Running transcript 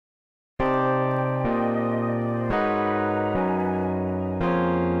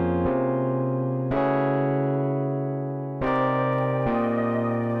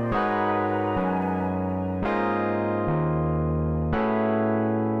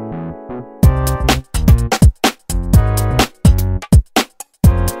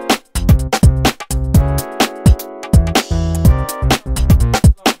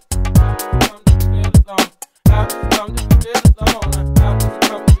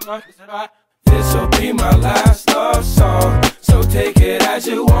This'll be my last love song, so take it as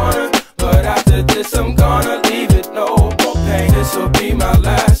you wanna. But after this I'm gonna leave it, no more pain. This'll be my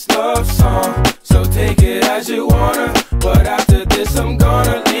last love song, so take it as you wanna. But after this I'm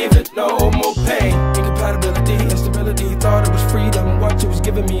gonna leave it, no more pain. Incompatibility, instability, thought it was freedom. What you was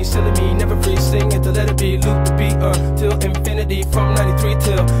giving me, silly me, never free. Sing it to let it be, loop the beat till infinity. From 93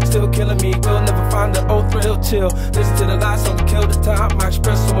 till still killing me, we'll never find the old thrill. Chill, listen to the last song to kill the time. I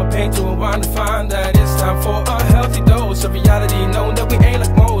express all my pain to unwind and find that it's time for a healthy dose of reality, knowing that we ain't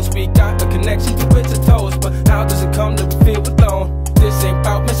like most. We got a connection to its toes, but how does it come that we feel alone? This ain't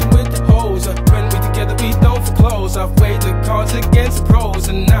about messing with the hoes. When we together we don't foreclose. I've weighed the cons against the pros,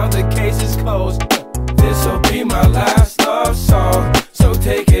 and now the case is closed. This'll be my last love song, so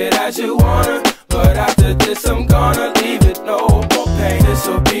take it as you wanna. But after this I'm gonna leave it, no more pain.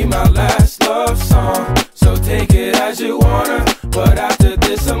 This'll be my last love song, so take it as you wanna. But after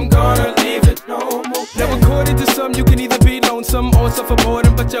this I'm gonna leave it, no more pain. Now according to some you can either be lonesome or suffer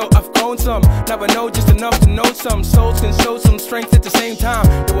boredom, but yo, I've grown some. Now I know just enough to know some souls can show some strength at the same time.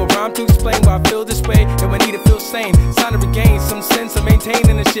 No rhyme to explain why I feel this way, and I need to feel sane. It's time to regain some sense of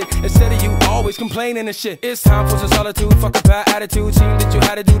maintaining the shit, instead of you always complaining and shit. It's time for some solitude, fuck a bad attitude. Seemed that you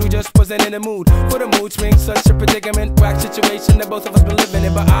had a dude who just wasn't in the mood for the mood swing. Such a predicament, whack situation that both of us been living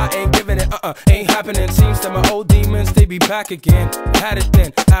in, but I ain't giving it, ain't happening. Seems that my old demons, they be back again. Had it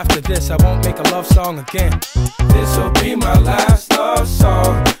then, after this I won't make a love song again. This'll be my last love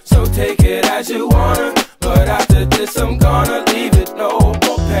song, so take it as you wanna. But after this I'm gonna leave it, no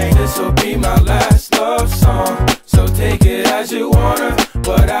more pain. This'll be my last love song, so take it as you wanna.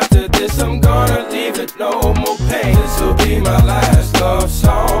 But after this I'm gonna leave it, no more pain. This'll be my last love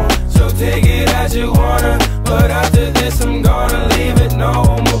song, so take it as you wanna. But after this I'm gonna leave it, no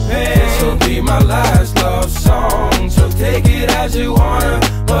more pain. This'll be my last love song, so take it as you wanna.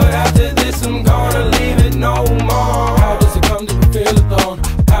 But after this I'm gonna leave it, no more. How does it come to be feel alone?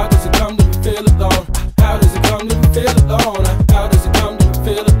 How does it come to be feel alone? How does it come to be feel alone? How does it come to be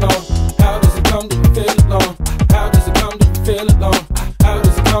feel alone? How does it come to be feel alone? How does it come to be feel alone? How does it come to be feel alone? How does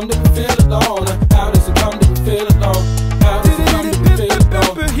it come to be feel alone? How does it come to be feel alone? How does it come to be feel alone? How does it come to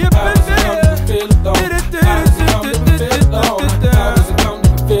be feel alone? How does it come to be feel alone? How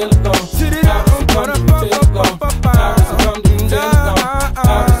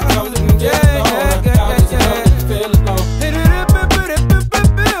does it come to be feel alone? How does it come to be feel alone?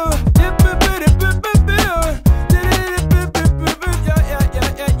 How does it come to be feel alone? How does it come to be feel alone?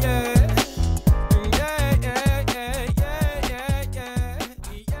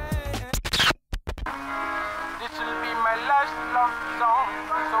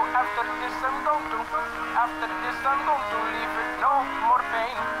 After this I'm going to leave it, no more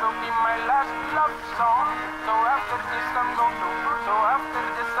pain. Will be my last love song. So after this I'm going to, so after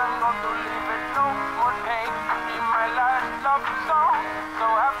this I'm going to leave it, no more pain. Will be my last love song. So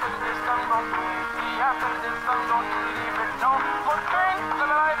after this I'm going to, see after this I'm going to leave it, no more pain.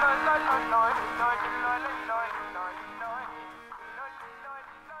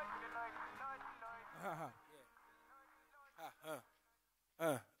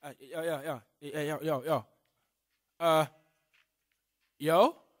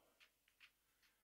 Yo.